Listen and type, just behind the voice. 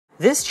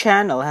This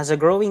channel has a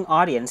growing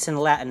audience in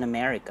Latin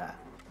America.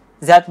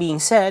 That being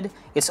said,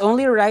 it's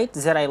only right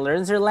that I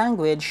learn their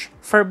language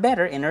for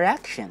better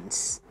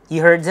interactions.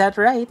 You heard that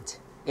right.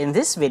 In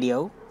this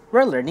video,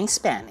 we're learning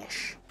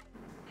Spanish.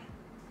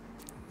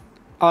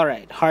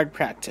 Alright, hard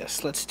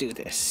practice. Let's do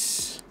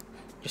this.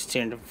 Just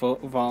turn the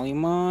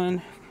volume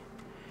on.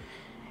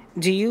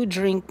 Do you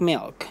drink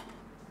milk?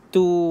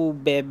 ¿Tú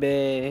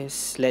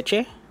bebes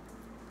leche?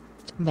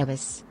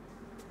 Bebes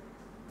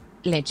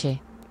leche.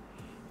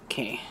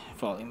 Okay,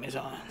 volume is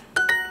on.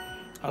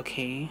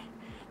 Okay,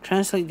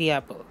 translate the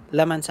apple.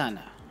 La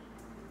manzana.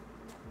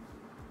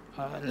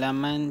 La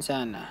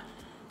manzana.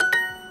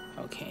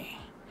 Okay.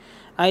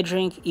 I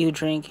drink, you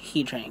drink,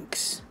 he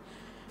drinks.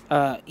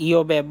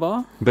 Yo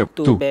bebo,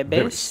 tú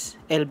bebes,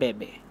 él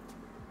bebe.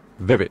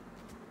 Bebe.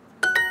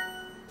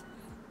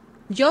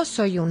 Yo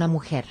soy una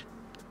mujer.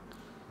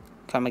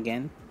 Come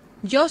again.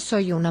 Yo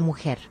soy una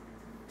mujer.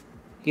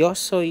 Yo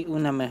soy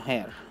una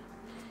mujer.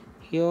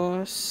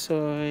 Yo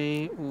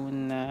soy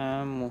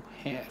una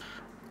mujer.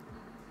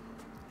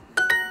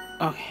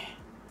 Okay.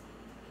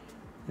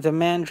 The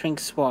man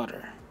drinks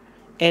water.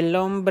 El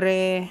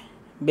hombre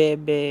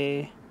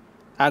bebe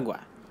agua.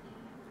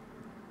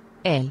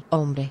 El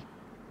hombre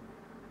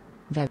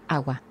bebe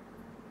agua.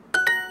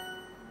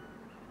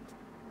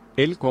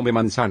 Él come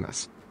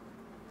manzanas.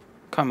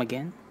 Come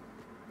again.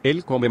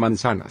 Él come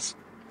manzanas.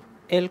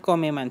 Él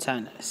come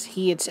manzanas.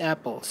 He eats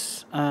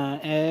apples.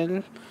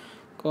 Él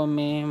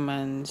come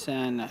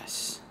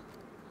manzanas.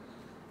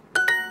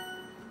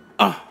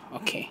 Oh,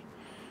 okay.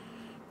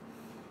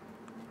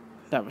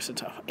 That was so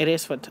tough. It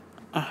is what...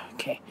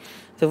 okay.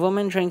 The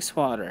woman drinks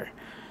water.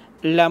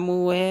 La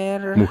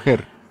mujer...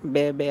 Mujer.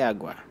 Bebe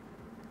agua.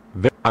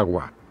 Bebe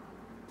agua.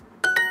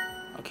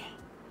 Okay.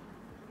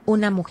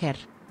 Una mujer.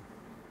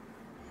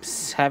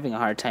 Just having a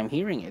hard time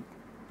hearing it.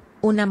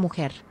 Una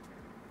mujer.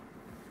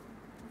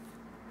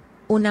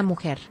 Una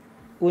mujer.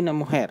 Una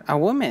mujer. A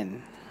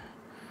woman.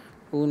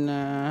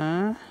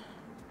 Una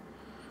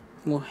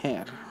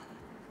mujer.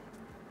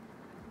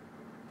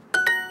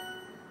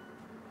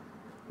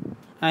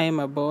 I am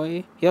a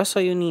boy. Yo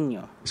soy un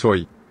niño.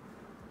 Soy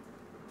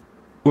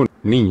un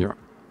niño.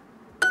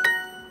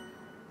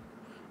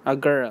 A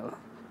girl.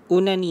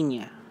 Una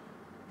niña.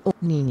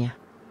 Niña.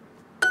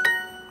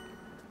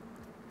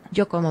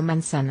 Yo como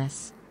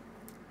manzanas.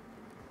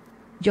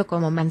 Yo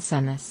como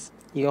manzanas.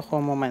 Yo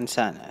como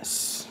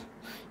manzanas.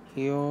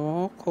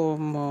 Yo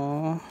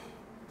como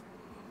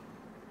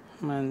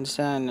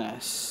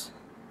manzanas.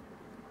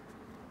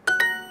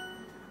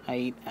 I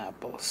eat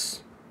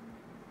apples.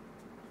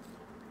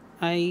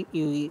 I eat,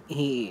 you eat,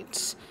 he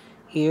eats.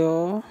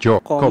 Yo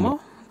como.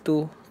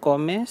 Tú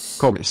comes.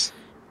 Comes.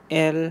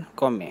 Él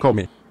come.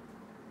 Come.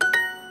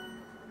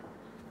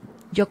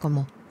 Yo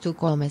como. Tú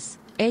comes.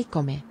 Él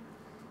come.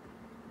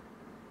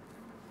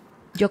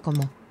 Yo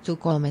como. Tú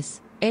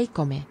comes. Él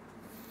come.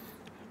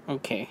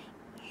 Okay.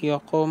 Yo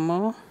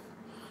como.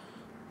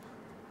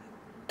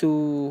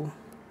 Tú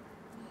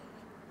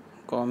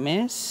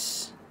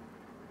comes.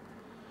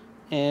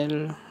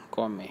 Él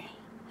come.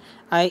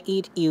 I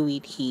eat, you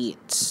eat, he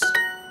eats.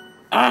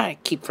 I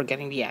keep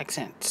forgetting the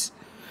accents.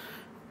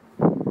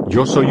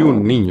 Yo soy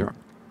un niño.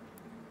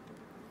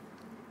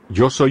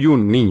 Yo soy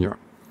un niño.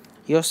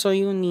 Yo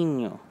soy un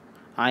niño.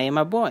 I am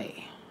a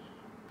boy.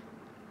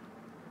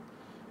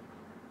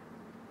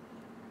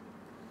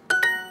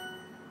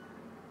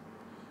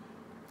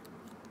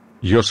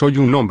 Yo soy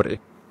un hombre.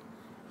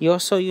 Yo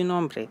soy un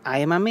hombre. I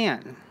am a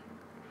man.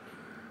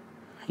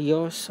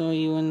 Yo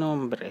soy un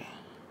hombre.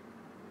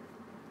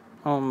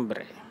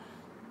 Hombre.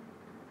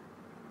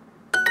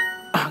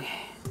 Okay.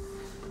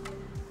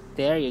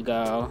 There you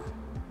go.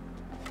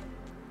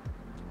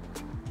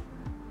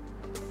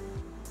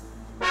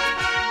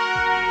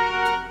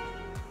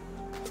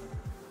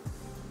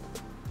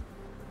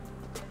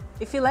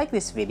 If you like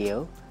this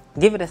video,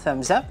 give it a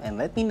thumbs up and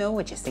let me know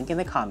what you think in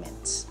the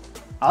comments.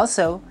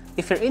 Also,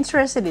 if you're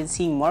interested in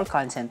seeing more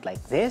content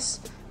like this,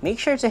 make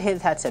sure to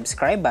hit that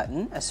subscribe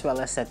button as well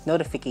as that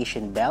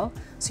notification bell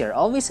so you're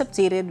always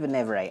updated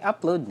whenever I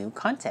upload new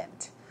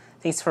content.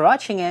 Thanks for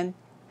watching and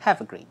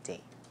have a great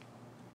day.